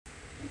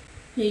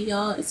Hey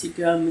y'all, it's your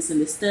girl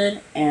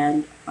Misunderstood,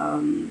 and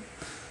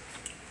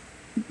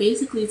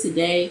basically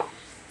today,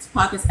 this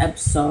podcast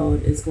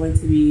episode is going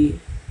to be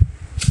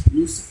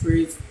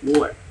Lucifer's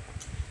War.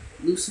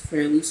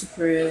 Lucifer,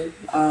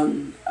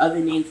 other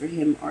names for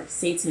him are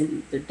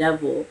Satan, the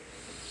devil.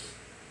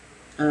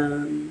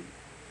 Um,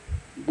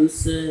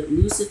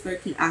 Lucifer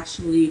can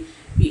actually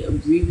be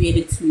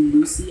abbreviated to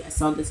Lucy. I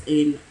saw this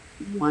in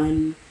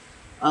one.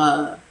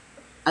 Uh,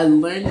 I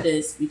learned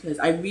this because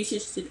I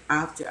researched it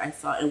after I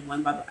saw it in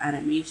one Bible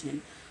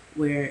animation,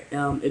 where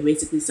it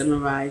basically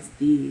summarized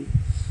the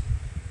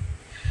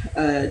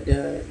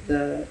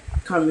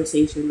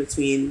conversation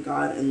between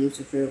God and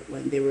Lucifer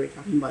when they were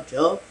talking about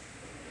Job.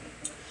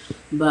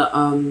 But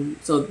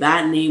so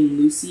that name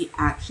Lucy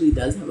actually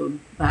does have a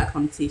bad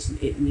connotation.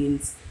 It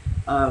means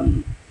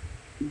um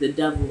the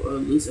devil or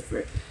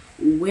Lucifer,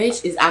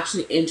 which is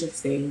actually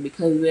interesting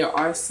because there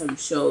are some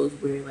shows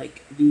where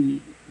like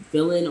the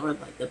villain or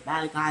like the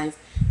bad guy's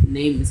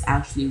name is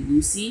actually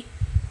Lucy.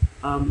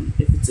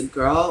 If it's a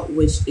girl,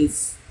 which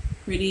is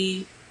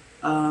pretty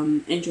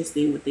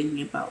interesting with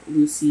thinking about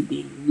Lucy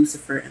being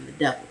Lucifer and the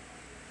devil.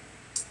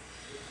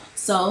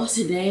 So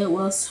today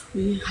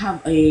we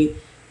have a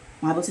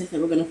Bible text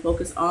that we're going to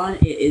focus on.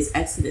 It is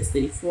Exodus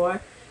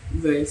 34,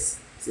 verses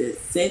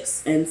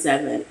 6 and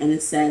 7. And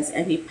it says,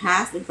 "And he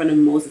passed in front of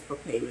Moses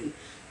proclaiming,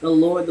 the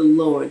Lord,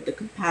 the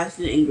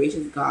compassionate and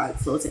gracious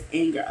God, slow to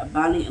anger,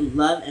 abounding in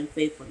love and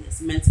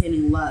faithfulness,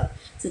 maintaining love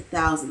to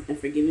thousands, and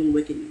forgiving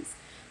wickedness,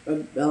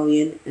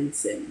 rebellion, and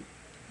sin.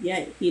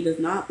 Yet he does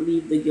not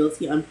leave the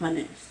guilty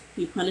unpunished.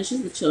 He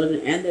punishes the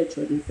children and their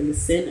children for the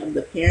sin of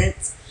the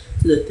parents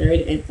to the third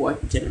and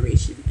fourth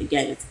generation."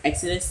 Again, it's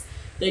Exodus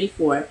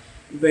 34,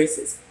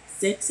 verses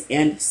 6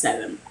 and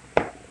 7.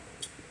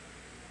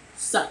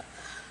 So,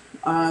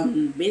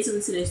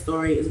 basically today's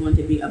story is going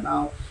to be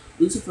about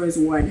Lucifer's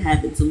war in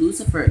heaven. So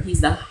Lucifer,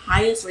 he's the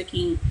highest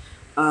ranking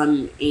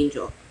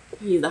angel.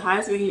 He's the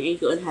highest ranking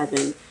angel in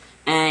heaven,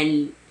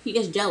 and he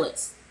gets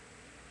jealous.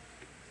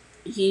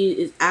 He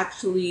is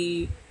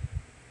actually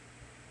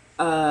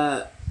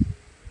uh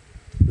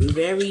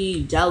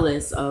very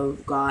jealous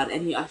of God,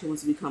 and he actually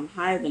wants to become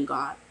higher than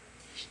God.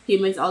 He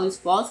makes all these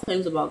false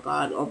claims about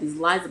God, all these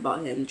lies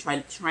about him,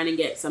 trying to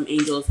get some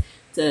angels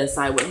to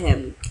side with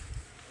him.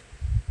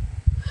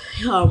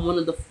 One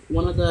of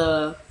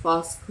the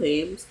false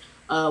claims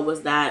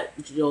was that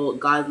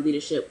God's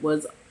leadership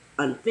was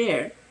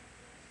unfair.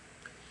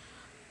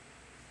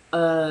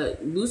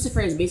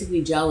 Lucifer is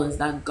basically jealous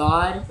that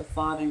God the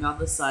Father and God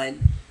the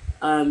Son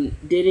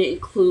didn't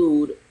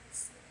include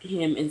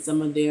him in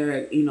some of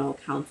their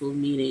council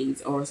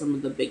meetings or some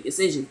of the big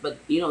decisions, but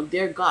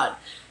they're God,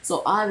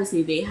 so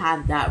obviously they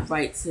have that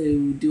right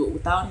to do it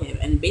without him,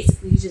 and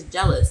basically he's just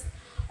jealous.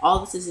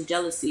 All this is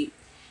jealousy.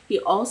 He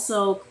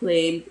also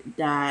claimed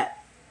that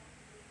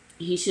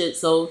he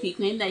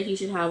claimed that he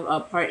should have a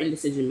part in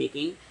decision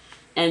making,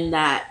 and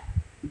that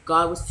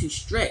God was too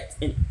strict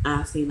in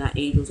asking that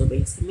angels obey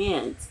his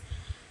commands.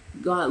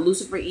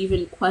 Lucifer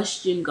even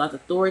questioned God's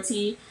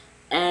authority,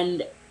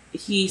 and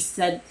he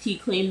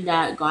claimed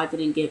that God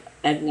didn't give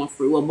everyone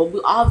free will, but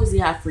we obviously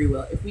have free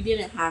will. If we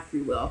didn't have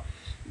free will,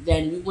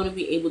 then we wouldn't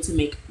be able to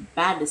make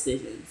bad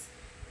decisions.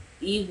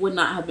 Eve would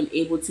not have been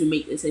able to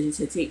make the decision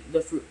to take the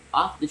fruit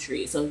off the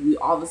tree, so we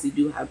obviously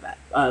do have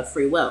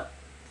free will.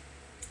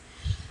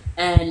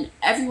 And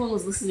everyone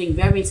was listening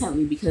very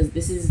intently because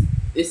this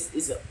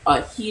is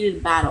a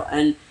heated battle,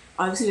 and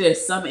obviously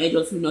there's some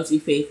angels who know to be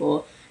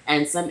faithful,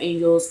 and some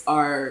angels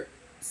are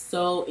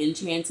so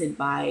enchanted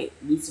by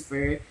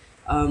Lucifer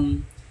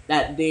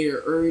that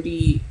they're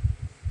already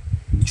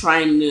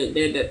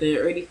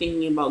they're already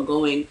thinking about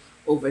going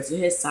over to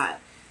his side.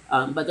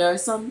 But there are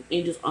some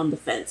angels on the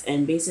fence,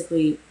 and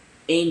basically,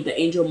 the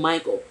angel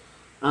Michael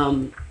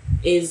um,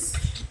 is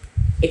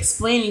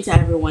explaining to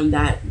everyone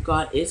that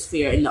God is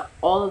fair and that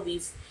all of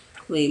these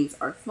claims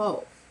are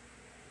false.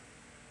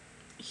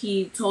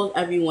 He told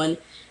everyone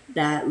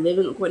that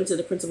living according to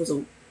the principles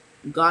of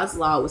God's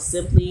law was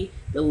simply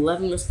the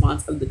loving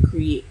response of the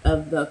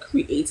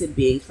created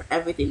beings for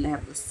everything they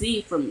have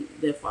received from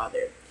their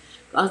Father.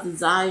 God's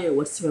desire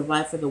was to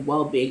provide for the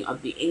well-being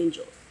of the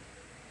angels.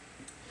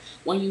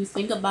 When you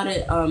think about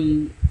it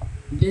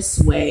this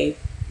way,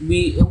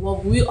 we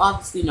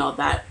obviously know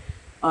that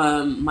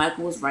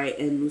Michael was right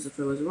and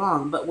Lucifer was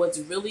wrong. But what's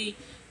really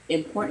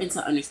important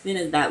to understand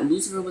is that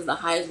Lucifer was the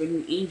highest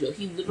ranking angel.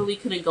 He literally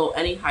couldn't go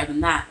any higher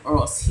than that, or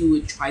else he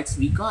would try to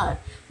be God,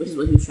 which is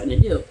what he was trying to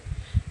do.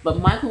 But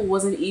Michael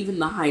wasn't even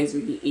the highest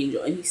ranking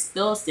angel, and he's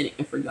still standing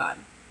up for God.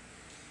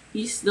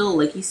 He's still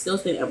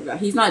standing up for God.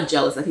 He's not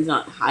jealous that he's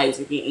not the highest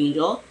ranking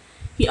angel.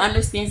 He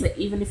understands that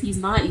even if he's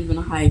not even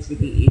the highest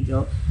ranking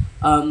angel,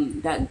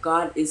 that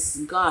God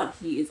is God.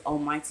 He is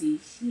almighty.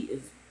 He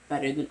is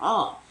better than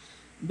all.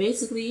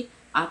 Basically,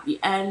 at the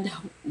end,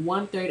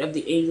 1/3 of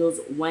the angels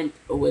went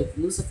with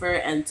Lucifer,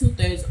 and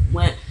 2/3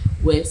 went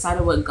with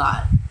sided with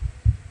God.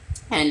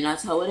 And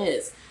that's how it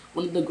is.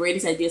 One of the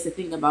greatest ideas to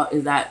think about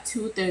is that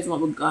 2/3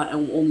 went with God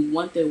and only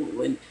 1/3 went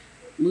with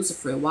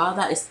Lucifer. While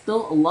that is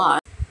still a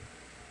lot,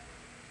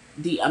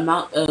 the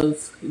amount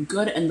of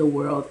good in the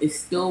world is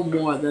still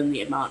more than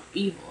the amount of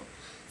evil.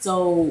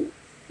 So,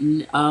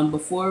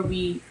 before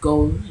we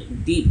go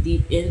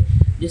deep in,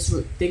 just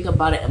think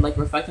about it and like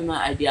reflect on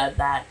that idea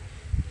that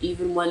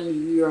even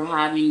when you're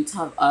having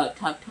tough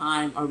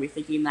time, or we're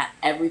thinking that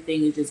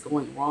everything is just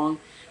going wrong,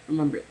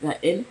 remember that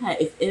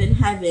if in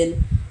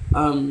heaven,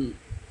 um,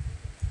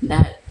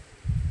 that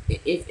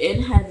if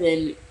in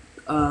heaven,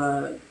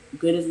 uh,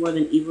 good is more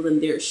than evil, then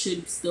there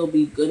should still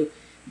be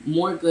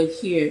more good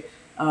here,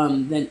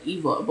 than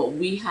evil. But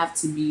we have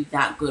to be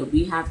that good.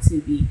 We have to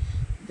be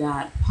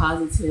that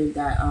positive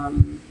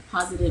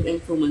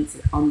influence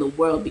on the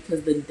world,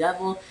 because the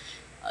devil,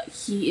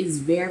 he is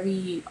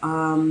very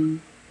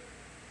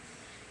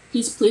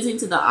he's pleasing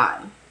to the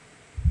eye.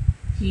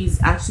 He's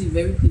actually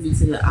very pleasing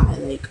to the eye.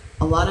 Like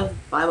a lot of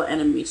Bible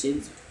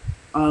animations,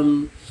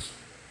 um,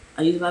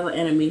 I use Bible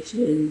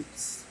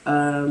animations.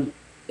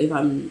 If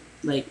I'm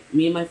like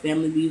me and my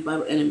family, we use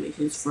Bible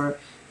animations for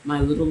my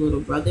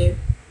little brother.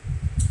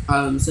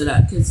 So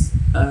that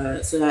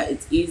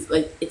it's easy,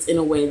 like it's in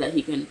a way that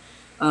he can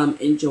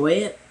enjoy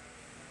it.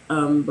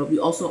 But we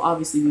also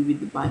obviously we read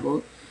the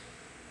Bible.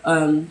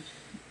 Um,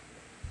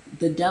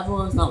 the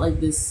devil is not like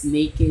this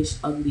snakish,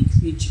 ugly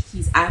creature.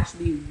 He's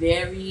actually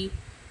very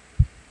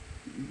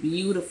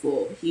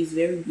beautiful. He's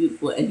very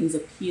beautiful, and he's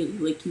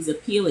appealing. Like he's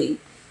appealing.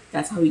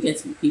 That's how he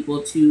gets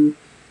people to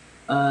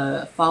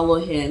follow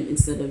him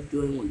instead of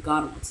doing what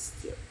God wants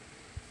us to do.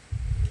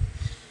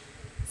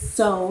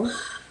 So,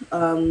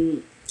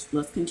 um,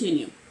 let's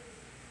continue.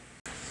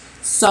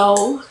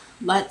 So,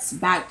 let's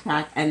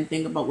backtrack and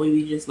think about what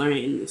we just learned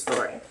in the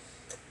story.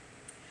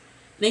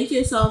 Think to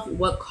yourself,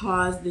 what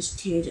caused this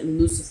change in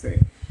Lucifer?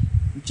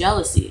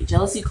 Jealousy.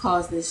 Jealousy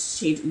caused this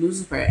change in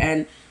Lucifer,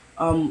 and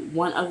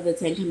one of the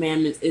Ten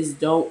Commandments is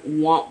don't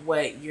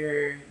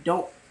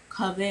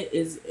covet,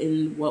 is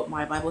in what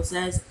my Bible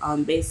says.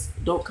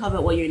 Don't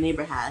covet what your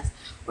neighbor has,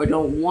 or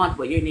don't want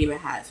what your neighbor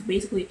has. So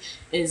basically,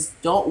 is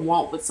don't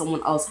want what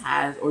someone else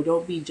has, or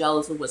don't be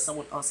jealous of what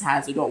someone else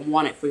has, or don't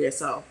want it for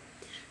yourself.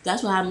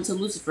 That's what happened to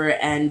Lucifer,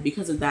 and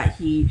because of that,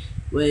 he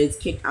was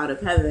kicked out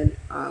of heaven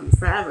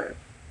forever.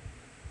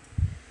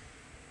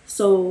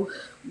 So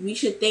we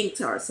should think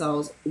to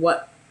ourselves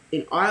what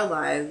in our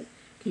lives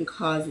can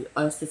cause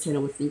us to turn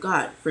away from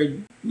God. For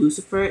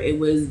Lucifer, it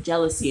was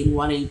jealousy and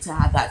wanting to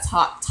have that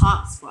top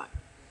spot.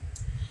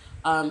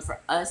 For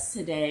us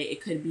today,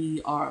 it could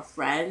be our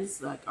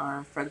friends, like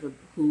our friends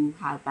who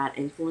have bad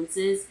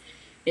influences.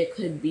 It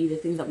could be the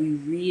things that we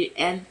read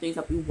and things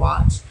that we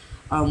watch,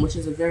 which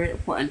is a very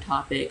important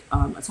topic,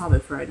 a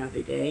topic for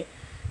another day.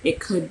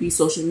 It could be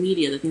social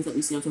media, the things that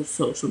we see on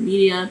social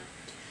media.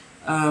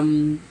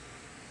 Um,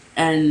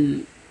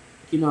 and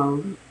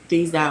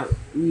things that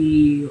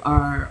we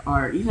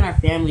are even our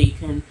family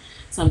can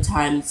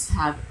sometimes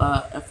have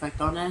a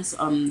effect on us,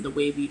 the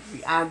way we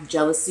react.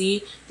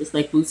 Jealousy, just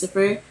like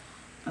Lucifer,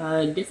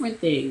 different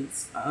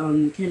things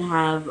can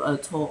have a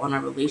toll on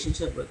our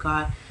relationship with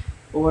God,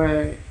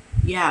 or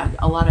yeah,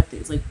 a lot of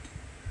things like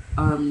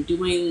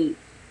doing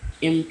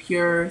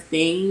impure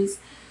things,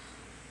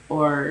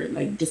 or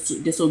like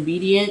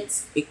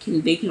disobedience.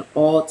 They can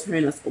all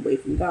turn us away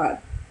from God.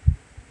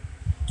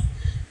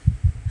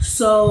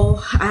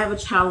 So I have a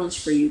challenge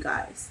for you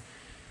guys.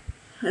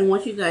 I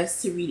want you guys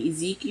to read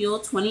Ezekiel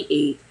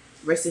 28,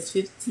 verses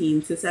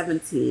 15 to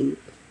 17,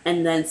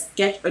 and then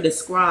sketch or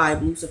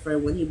describe Lucifer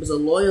when he was a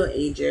loyal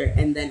angel,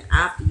 and then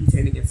after he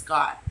turned against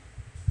God.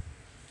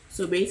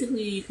 So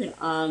basically, you can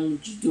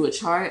do a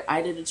chart.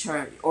 I did a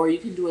chart, or you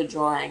can do a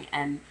drawing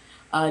and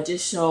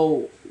just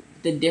show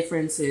the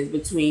differences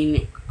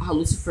between how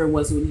Lucifer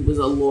was when he was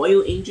a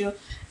loyal angel,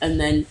 and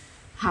then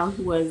how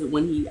he was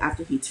when he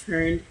after he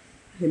turned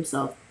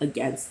himself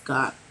against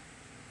God.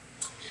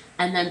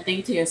 And then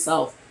think to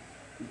yourself,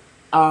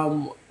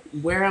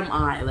 where am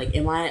I? Like,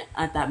 am I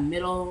at that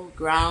middle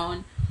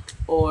ground,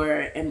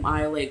 or am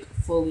I like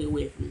fully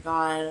away from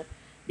God?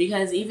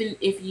 Because even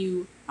if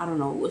you, I don't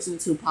know, listen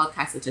to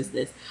podcasts such as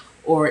this,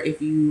 or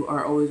if you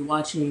are always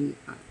watching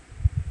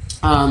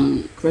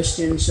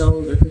Christian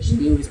shows or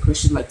Christian movies,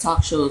 Christian like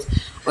talk shows,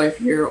 or if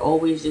you're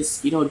always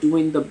just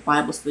doing the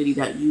Bible study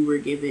that you were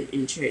given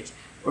in church,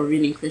 or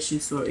reading Christian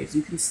stories,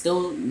 you can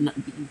still not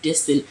be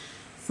distant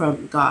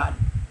from God,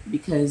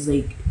 because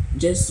like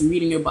just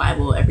reading your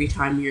Bible every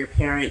time your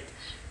parent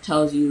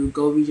tells you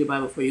go read your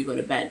Bible before you go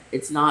to bed,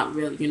 it's not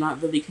really, you're not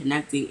really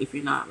connecting if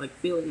you're not like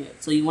feeling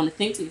it. So you want to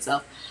think to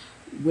yourself,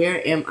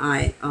 where am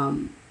I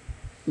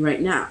right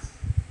now?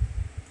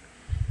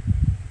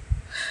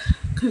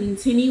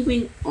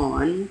 Continuing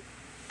on,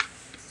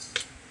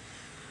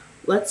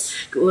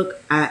 let's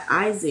look at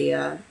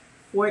Isaiah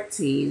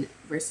 14,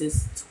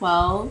 verses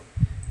 12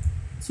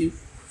 to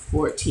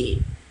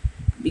 14.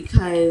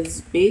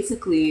 Because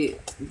basically,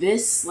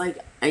 this like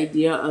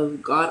idea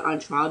of God on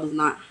trial does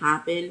not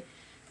happen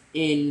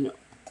in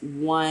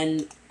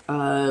one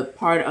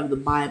part of the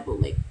Bible.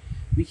 Like,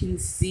 we can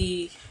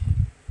see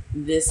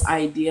this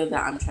idea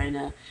that I'm trying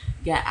to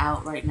get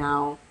out right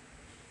now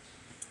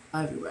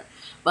everywhere.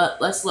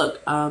 But let's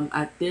look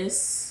at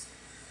this.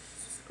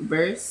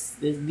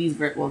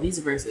 these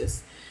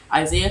verses,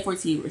 Isaiah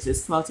 14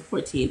 verses 12 to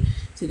 14,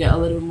 to get a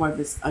little bit more of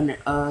this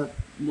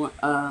more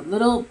a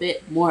little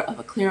bit more of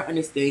a clear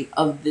understanding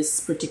of this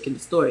particular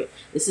story.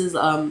 This is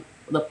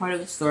the part of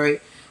the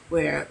story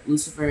where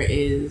Lucifer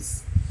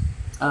is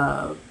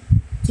uh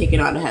taken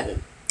out of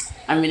heaven.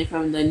 I'm reading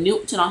from the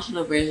New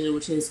International Version,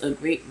 which is a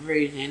great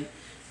version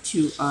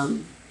to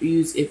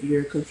use if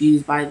you're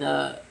confused by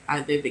the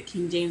either the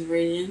King James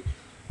version,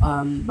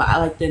 but I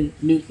like the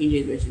New King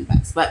James version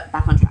best. But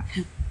back on track.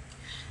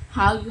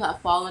 How you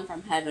have fallen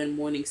from heaven,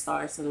 morning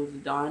star, son of the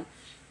dawn.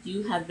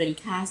 You have been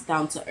cast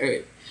down to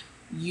earth.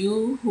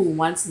 You who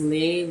once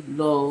laid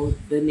low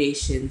the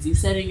nations, you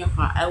said in your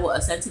heart, I will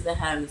ascend to the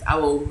heavens. I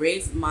will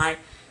raise my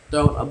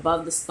throne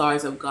above the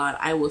stars of God.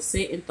 I will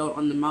sit enthroned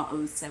on the mount of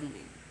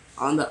assembly,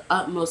 on the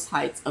utmost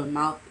heights of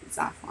Mount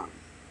Zaphon.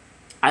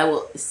 I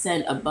will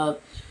ascend above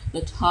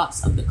the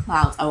tops of the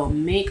clouds. I will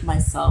make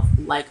myself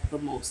like the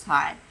Most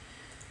High.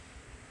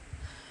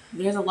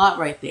 There's a lot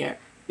right there.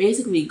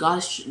 Basically,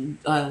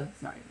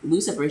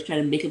 Lucifer is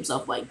trying to make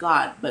himself like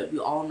God, but we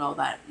all know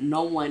that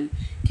no one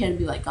can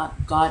be like God.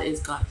 God is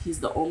God. He's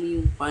the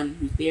only one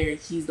who's there.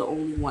 He's the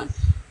only one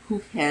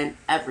who can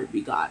ever be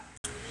God.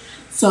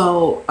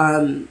 So,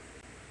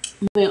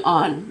 moving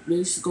on,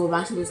 we should go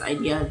back to this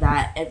idea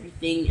that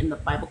everything in the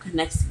Bible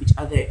connects to each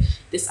other.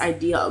 This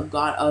idea of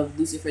God, of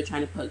Lucifer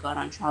trying to put God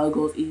on trial,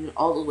 goes even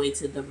all the way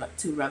to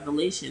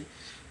Revelation,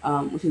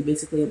 which is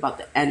basically about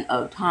the end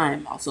of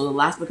time. Also, the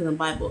last book in the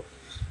Bible.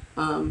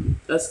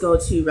 Let's go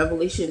to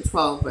Revelation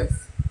 12,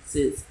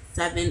 verses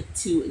 7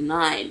 to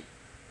 9.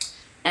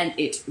 And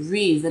it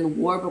reads, Then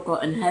war broke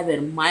out in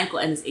heaven. Michael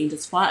and his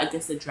angels fought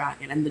against the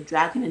dragon, and the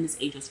dragon and his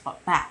angels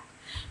fought back.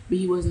 But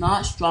he was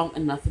not strong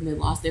enough, and they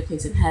lost their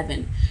place in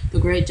heaven. The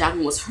great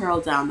dragon was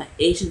hurled down, the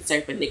ancient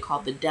serpent they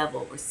called the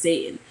devil, or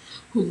Satan,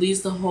 who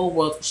leads the whole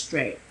world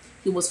astray.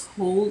 He was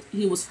hurled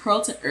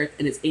to earth,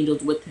 and his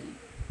angels with him.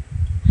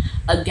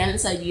 Again,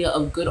 this idea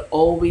of good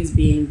always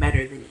being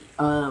better than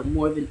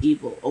more than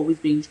evil, always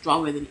being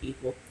stronger than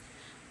evil.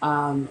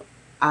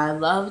 I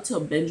love to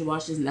binge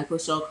watch this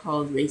Netflix show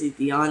called Raising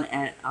Theon,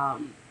 and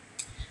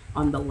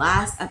on the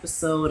last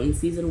episode in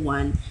season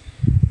 1,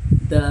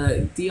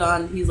 the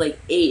Theon, he's like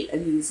 8,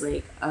 and he's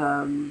like,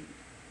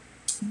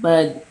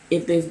 but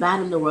if there's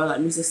bad in the world,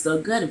 that means it's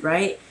still good,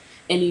 right?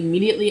 And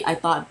immediately I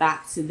thought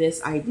back to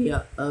this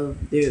idea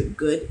of the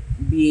good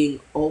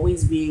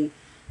always being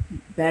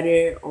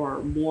better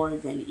or more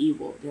than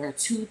evil. There are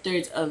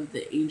 2/3 of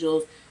the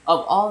angels,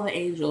 of all the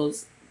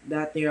angels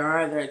that there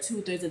are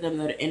 2/3 of them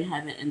that are in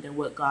heaven and they're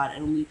with God,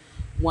 and only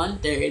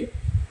 1/3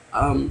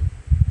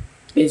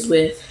 is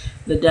with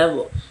the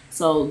devil.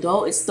 So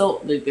though it's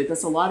still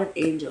there's a lot of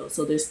angels,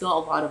 so there's still a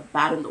lot of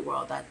bad in the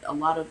world, that a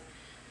lot of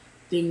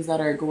things that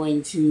are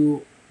going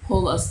to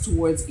pull us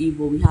towards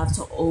evil. We have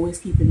to always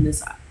keep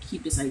this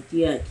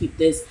idea, keep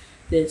this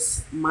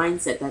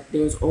mindset that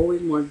there's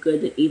always more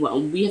good than evil,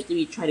 and we have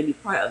to try to be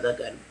part of the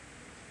good.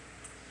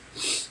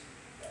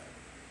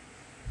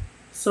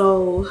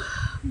 So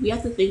we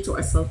have to think to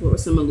ourselves, what were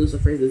some of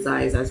Lucifer's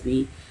desires as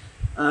we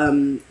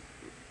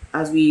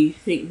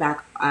think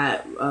back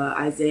at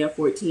Isaiah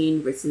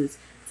 14 verses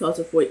 12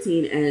 to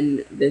 14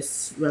 and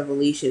this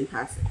Revelation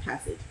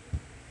passage.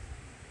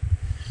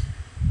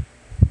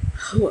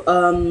 What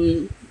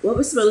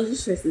were some of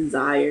Lucifer's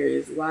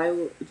desires? Why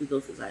did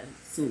those desires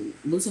sin?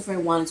 Lucifer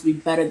wanted to be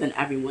better than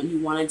everyone. He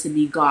wanted to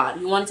be God.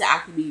 He wanted to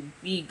actually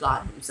be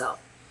God himself.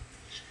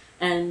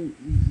 And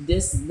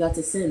that's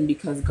a sin,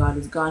 because God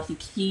is God.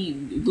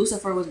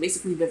 Lucifer was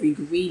basically very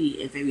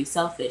greedy and very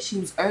selfish. He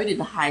was already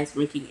the highest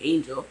ranking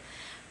angel,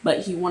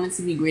 but he wanted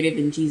to be greater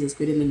than Jesus,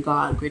 greater than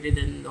God, greater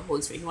than the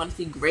Holy Spirit. He wanted to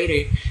be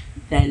greater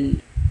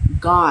than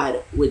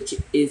God, which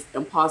is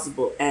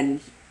impossible.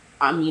 And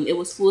I mean, it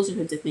was foolish of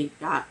him to think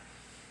that.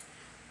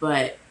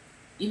 But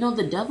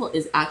the devil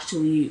is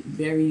actually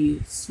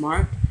very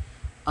smart.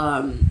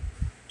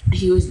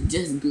 He was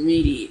just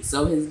greedy,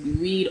 so his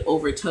greed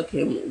overtook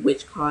him,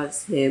 which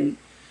caused him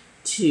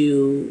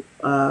to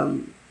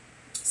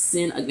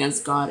sin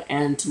against God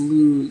and to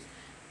lose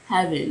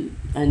heaven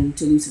and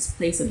to lose his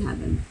place in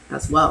heaven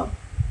as well.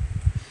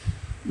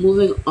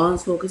 Moving on,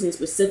 focusing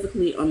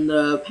specifically on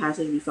the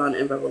passage we found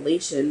in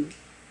Revelation,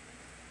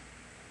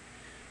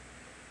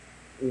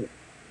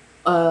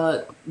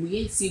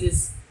 we see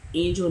this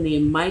angel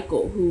named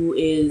Michael, who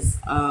is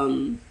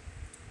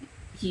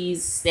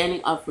he's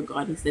standing up for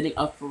God. He's standing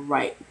up for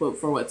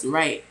what's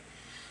right.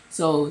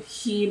 So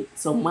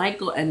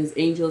Michael and his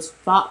angels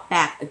fought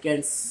back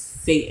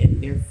against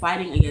Satan. They're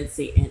fighting against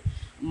Satan.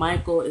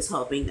 Michael is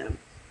helping them.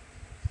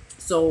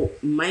 So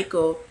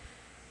Michael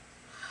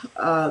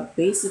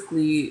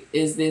basically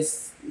is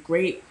this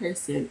great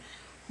person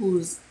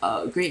who's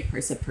a great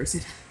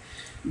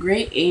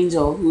great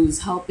angel who's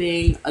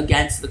helping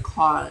against the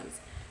cause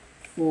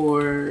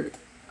for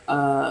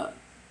blah,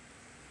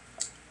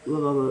 blah,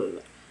 blah,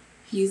 blah.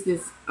 He's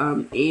this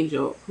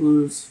angel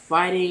who's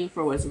fighting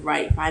for what's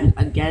right, fighting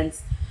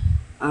against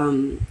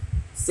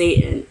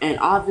Satan. And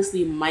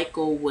obviously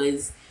Michael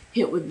was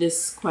hit with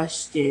this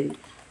question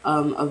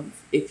of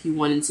if he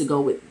wanted to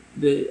go with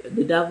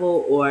the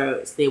devil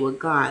or stay with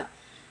God.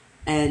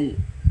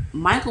 And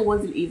Michael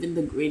wasn't even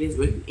the greatest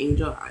ranking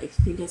angel. I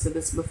think I said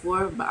this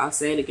before, but I'll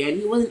say it again.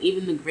 He wasn't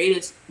even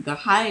the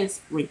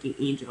highest ranking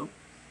angel.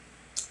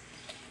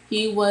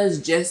 He was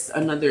just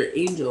another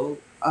angel.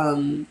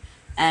 And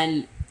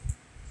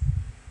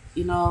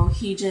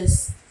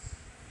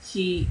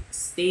he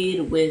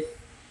stayed with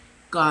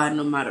God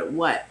no matter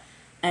what.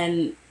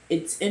 And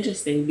it's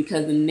interesting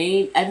because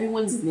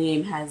everyone's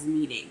name has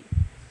meaning.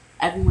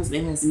 Everyone's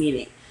name has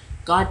meaning.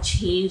 God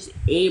changed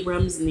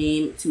Abram's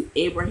name to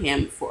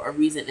Abraham for a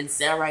reason, and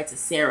Sarai to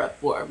Sarah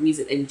for a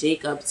reason, and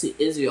Jacob to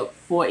Israel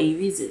for a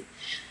reason.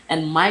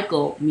 And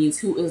Michael means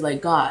who is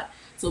like God.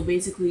 So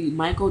basically,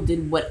 Michael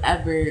did what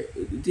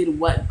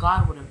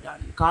God would have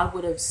done. God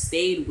would have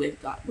stayed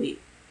with God. Wait,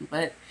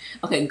 but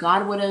okay,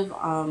 God would have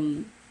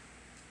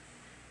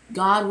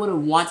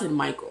wanted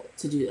Michael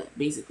to do that.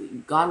 Basically,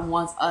 God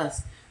wants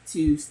us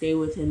to stay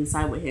with Him,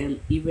 side with Him,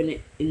 even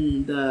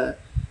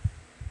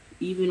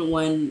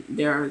when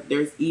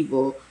there's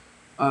evil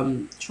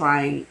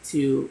trying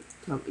to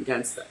come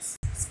against us.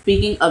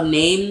 Speaking of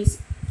names,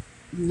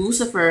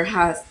 Lucifer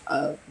has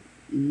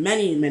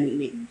many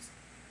names.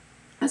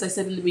 As I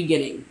said in the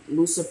beginning,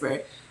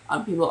 Lucifer.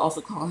 People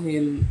also call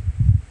him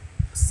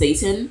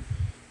Satan.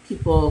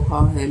 People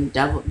call him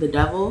the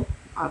devil,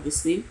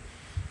 obviously.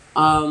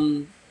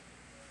 Um,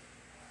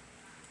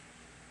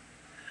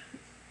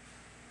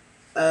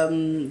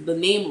 the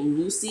name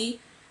Lucy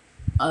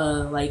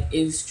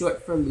is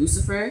short for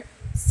Lucifer.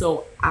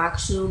 So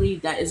actually,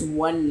 that is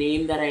one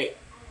name that I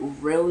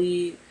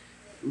really,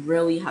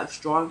 really have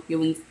strong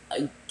feelings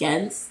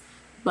against.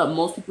 But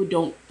most people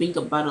don't think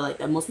about it like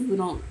that. Most people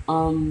don't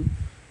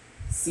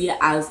see it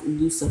as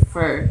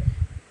Lucifer,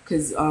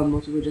 because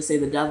most people just say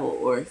the devil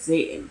or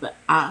Satan. But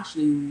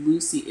actually,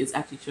 Lucy is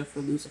actually short for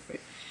Lucifer,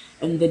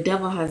 and the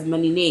devil has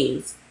many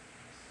names.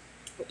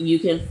 You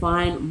can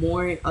find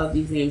more of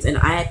these names, and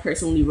I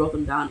personally wrote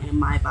them down in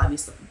my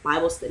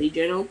Bible study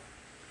journal.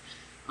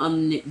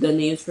 The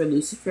names for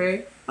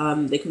Lucifer,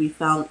 they can be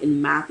found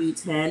in Matthew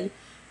 10,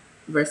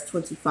 verse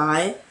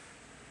 25,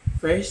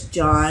 First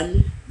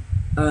John,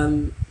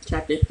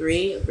 chapter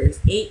 3, verse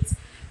 8,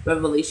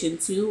 Revelation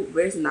 2,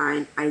 verse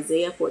 9,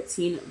 Isaiah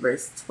 14,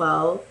 verse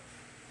 12,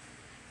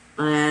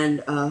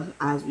 and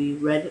as we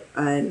read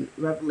in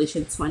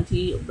Revelation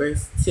 20,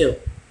 verse 2.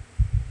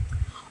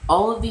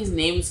 All of these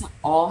names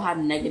all have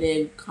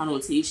negative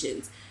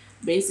connotations.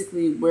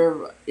 Basically,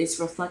 where it's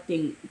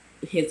reflecting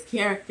his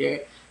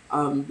character,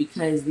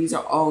 because these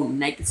are all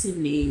negative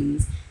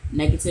names,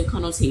 negative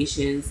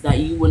connotations that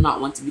you would not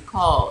want to be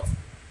called.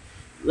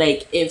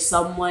 Like if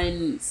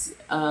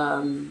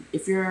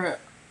you're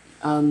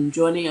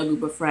joining a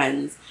group of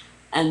friends,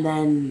 and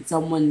then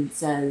someone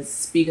says,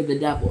 "Speak of the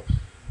devil,"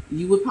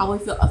 you would probably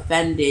feel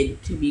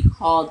offended to be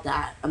called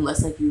that,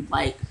 unless like you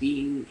like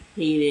being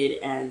hated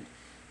and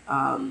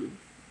um,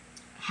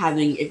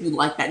 having if you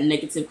like that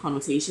negative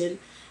connotation.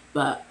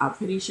 But I'm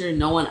pretty sure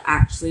no one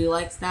actually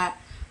likes that.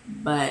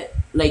 But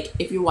like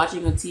if you're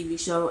watching a TV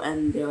show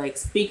and they're like,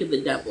 "Speak of the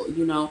devil,"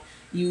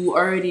 you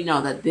already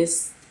know that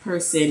this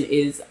person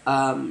is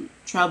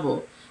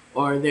trouble,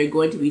 or they're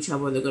going to be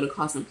trouble, they're going to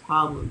cause some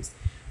problems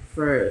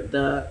for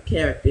the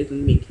characters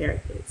and the main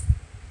characters.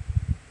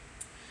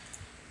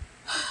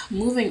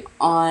 Moving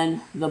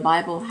on, the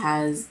Bible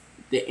has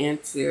the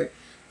answer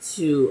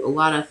to a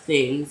lot of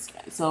things.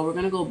 So we're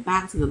going to go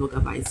back to the book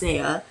of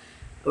Isaiah.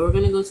 We're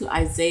going to go to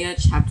Isaiah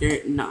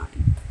chapter 9.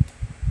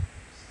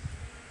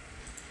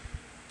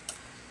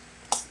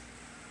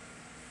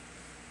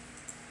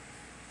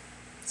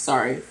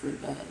 Sorry for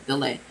the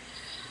delay.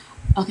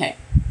 Okay.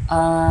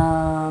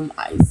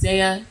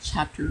 Isaiah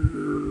chapter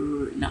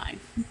 9.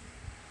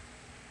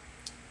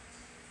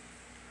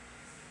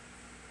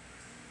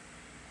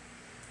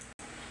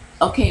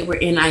 Okay, we're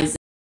in Isaiah.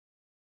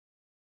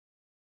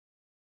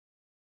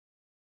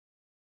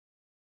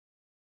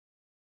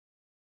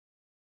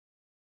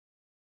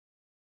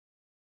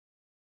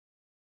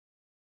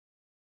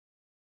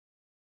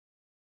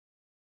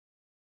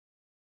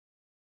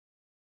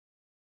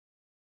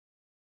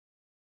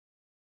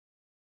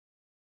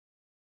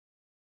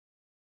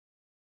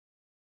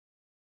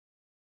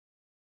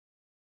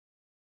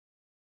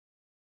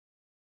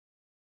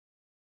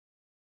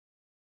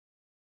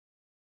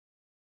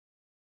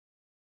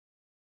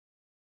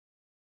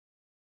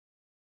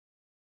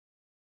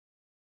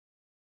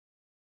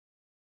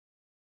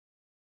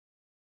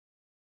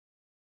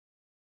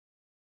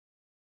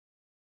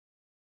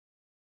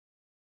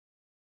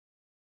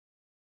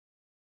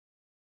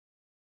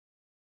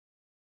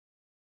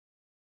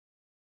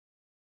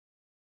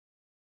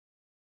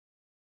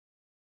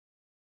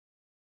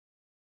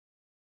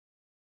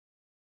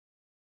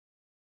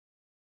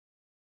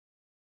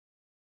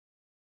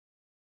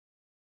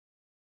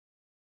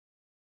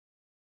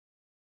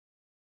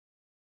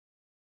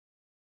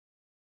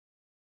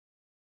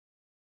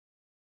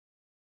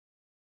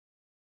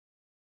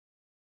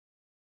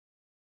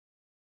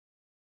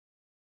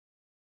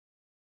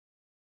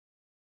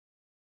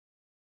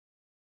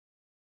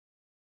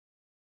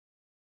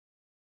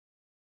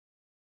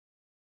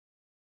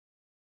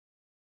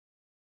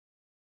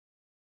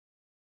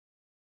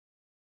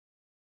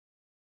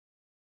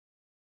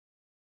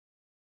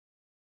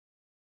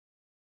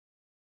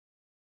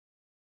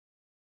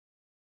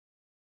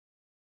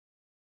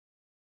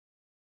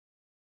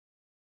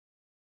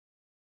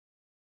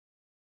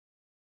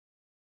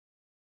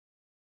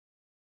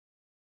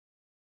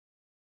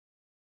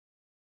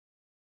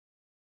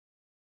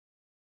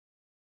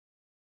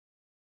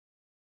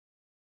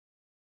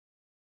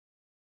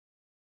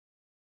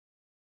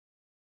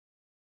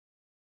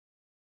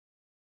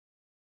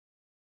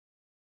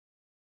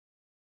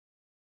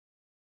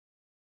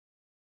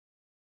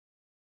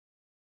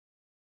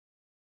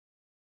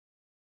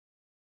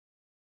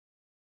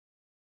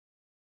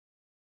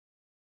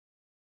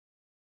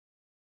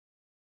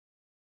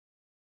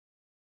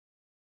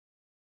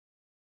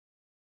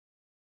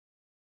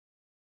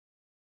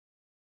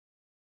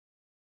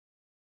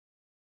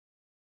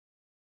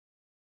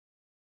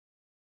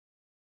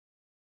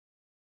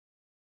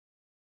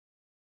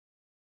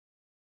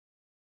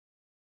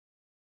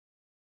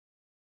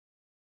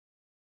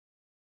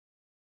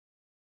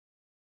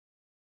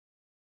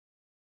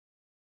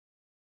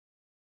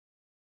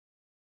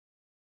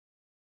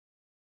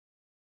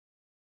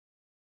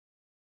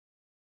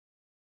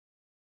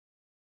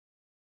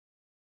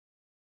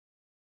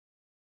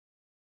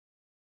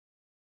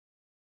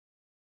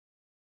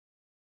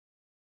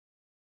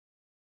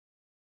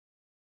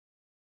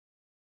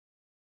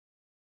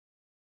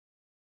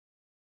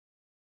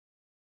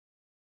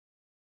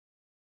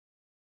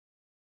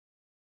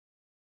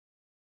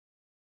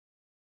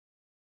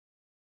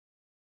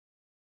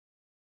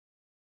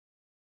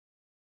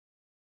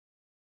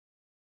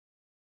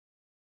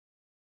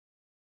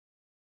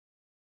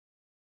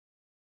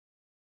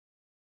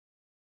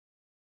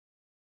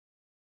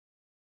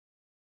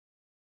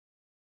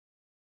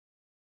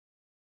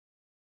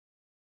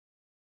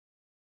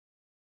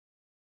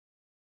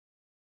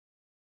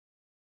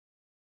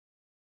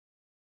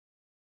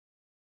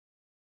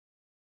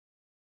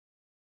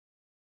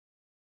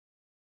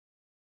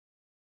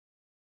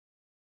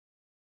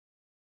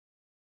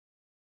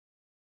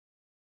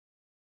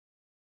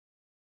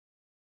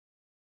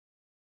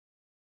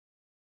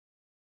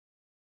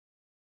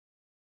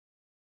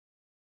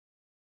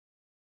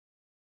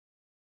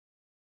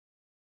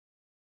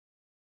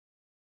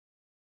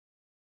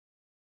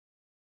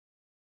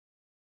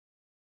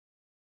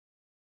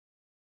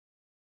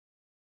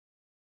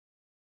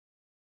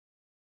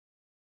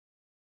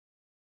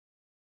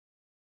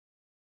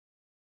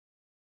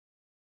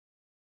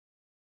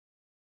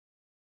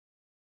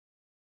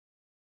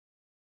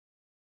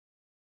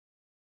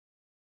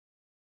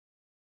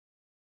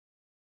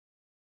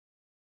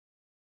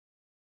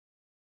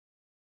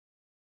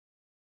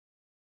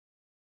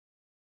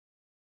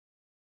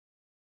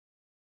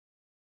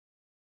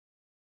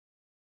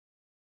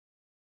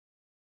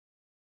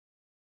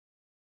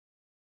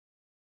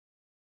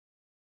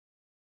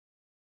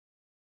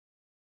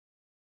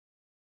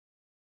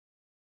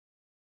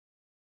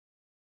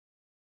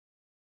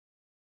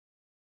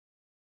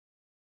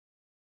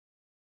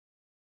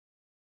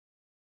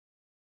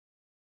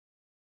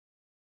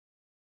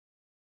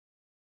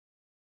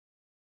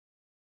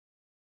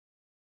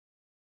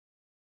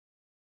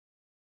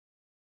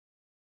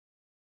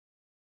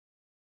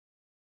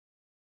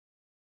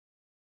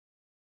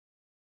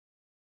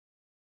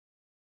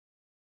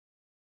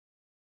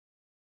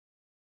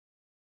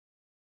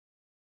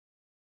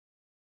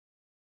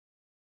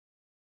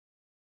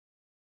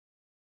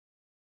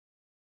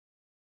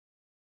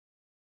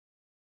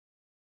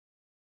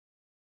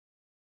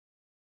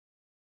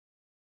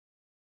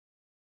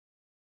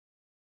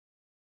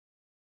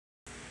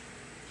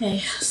 Okay,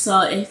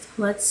 so if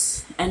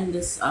let's end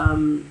this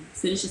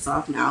finish this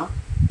off now.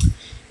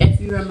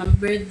 If you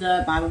remember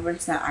the Bible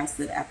verse that I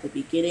said at the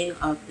beginning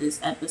of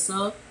this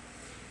episode,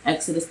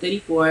 Exodus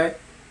 34,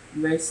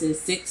 verses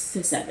 6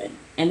 to 7.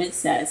 And it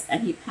says,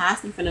 "And he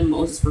passed in front of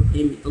Moses,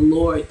 proclaiming, the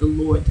Lord,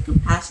 the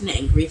compassionate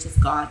and gracious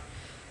God,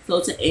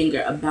 slow to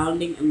anger,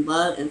 abounding in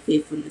love and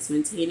faithfulness,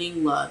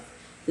 maintaining love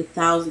to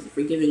thousands,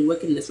 forgiving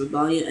wickedness,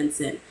 rebellion, and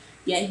sin.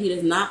 Yet he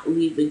does not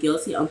leave the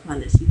guilty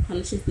unpunished. He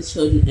punishes the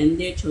children and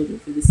their children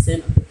for the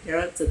sin of the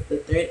parents of the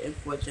third and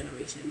fourth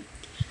generation."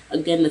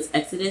 Again, that's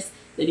Exodus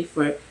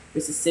 34,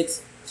 verses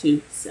 6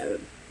 to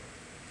 7.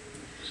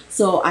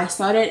 So I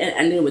started and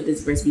ended with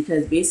this verse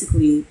because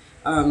basically,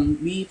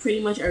 we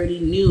pretty much already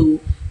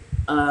knew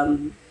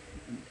um,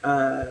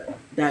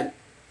 that,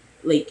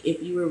 like,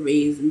 if you were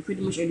raised, we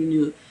pretty much already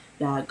knew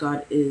that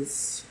God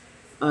is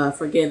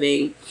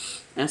forgiving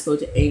and slow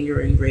to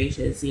anger and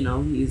gracious. You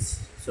know, He's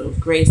so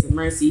grace and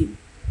mercy,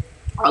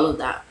 all of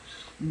that.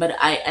 But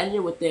I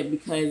ended with it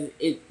because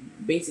it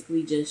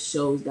basically just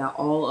shows that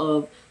all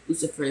of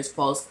Lucifer's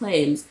false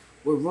claims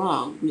were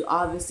wrong. We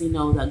obviously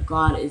know that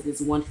God is this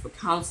wonderful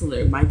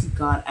counselor, mighty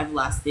God,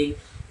 everlasting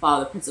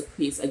Father, Prince of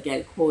Peace,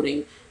 again,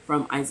 quoting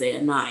from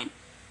Isaiah 9,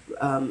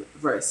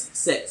 verse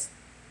 6.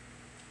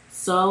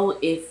 So,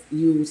 if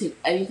you take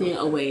anything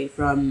away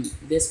from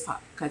this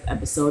podcast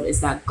episode,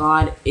 is that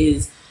God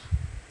is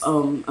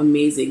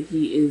amazing.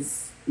 He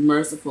is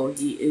merciful.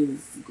 He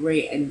is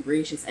great and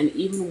gracious. And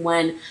even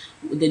when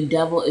the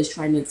devil is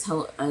trying to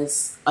tell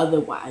us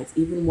otherwise,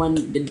 even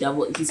when the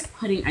devil he's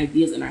putting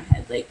ideas in our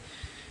head, like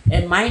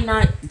it might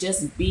not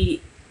just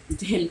be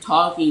him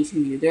talking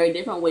to you. There are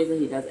different ways that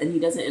he does, and he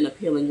does it in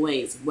appealing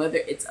ways. Whether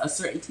it's a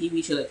certain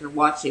TV show that you're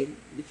watching,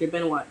 that you're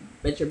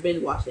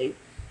binge watching,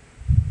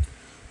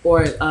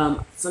 or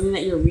something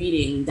that you're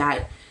reading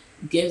that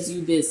gives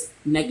you this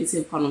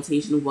negative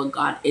connotation of what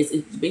God is.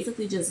 It's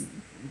basically just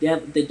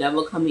the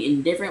devil coming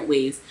in different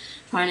ways,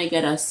 trying to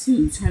get us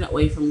to turn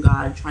away from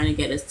God, trying to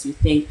get us to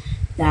think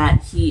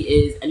that He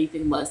is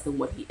anything less than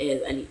what He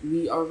is. And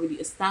we already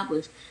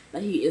established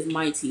that He is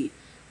mighty.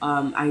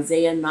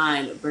 Isaiah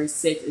 9, verse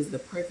 6 is the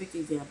perfect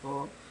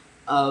example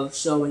of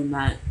showing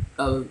that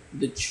of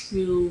the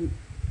true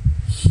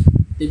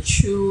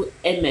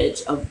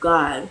image of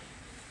God.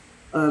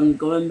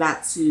 Going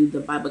back to the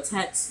Bible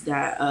text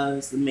that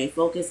is the main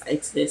focus,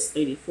 Exodus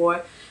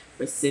 34,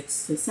 verse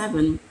 6 to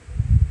 7.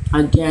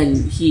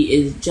 Again, he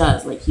is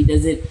just. Like he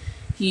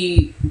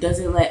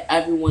doesn't let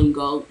everyone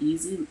go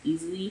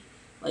easily.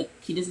 Like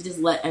he doesn't just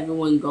let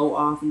everyone go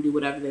off and do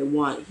whatever they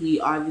want. He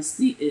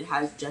obviously it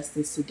has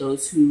justice to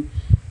those who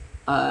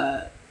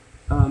uh,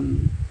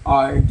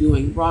 are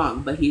doing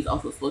wrong, but he's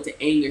also slow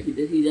to anger.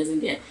 He doesn't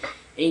get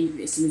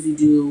angry as soon as you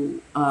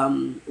do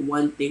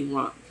one thing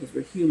wrong because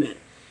we're human.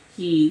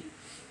 He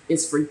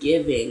is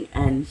forgiving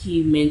and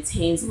he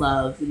maintains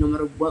love no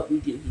matter what we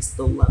do. He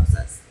still loves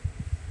us.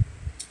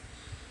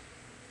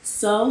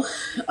 So,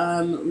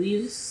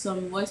 leave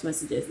some voice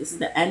messages. This is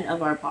the end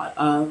of our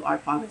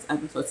podcast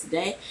episode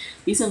today.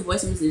 Leave some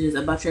voice messages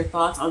about your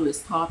thoughts on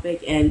this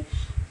topic and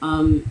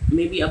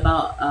maybe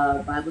about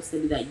a Bible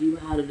study that you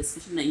had, a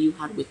discussion that you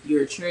had with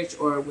your church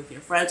or with your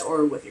friends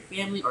or with your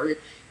family, or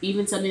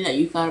even something that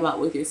you thought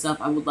about with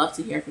yourself. I would love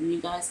to hear from you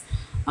guys.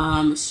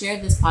 Share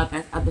this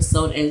podcast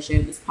episode and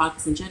share this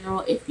podcast in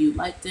general if you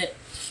liked it.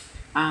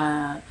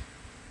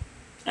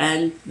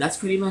 And that's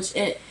pretty much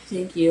it.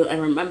 Thank you.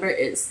 And remember,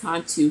 it's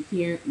time to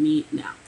hear me now.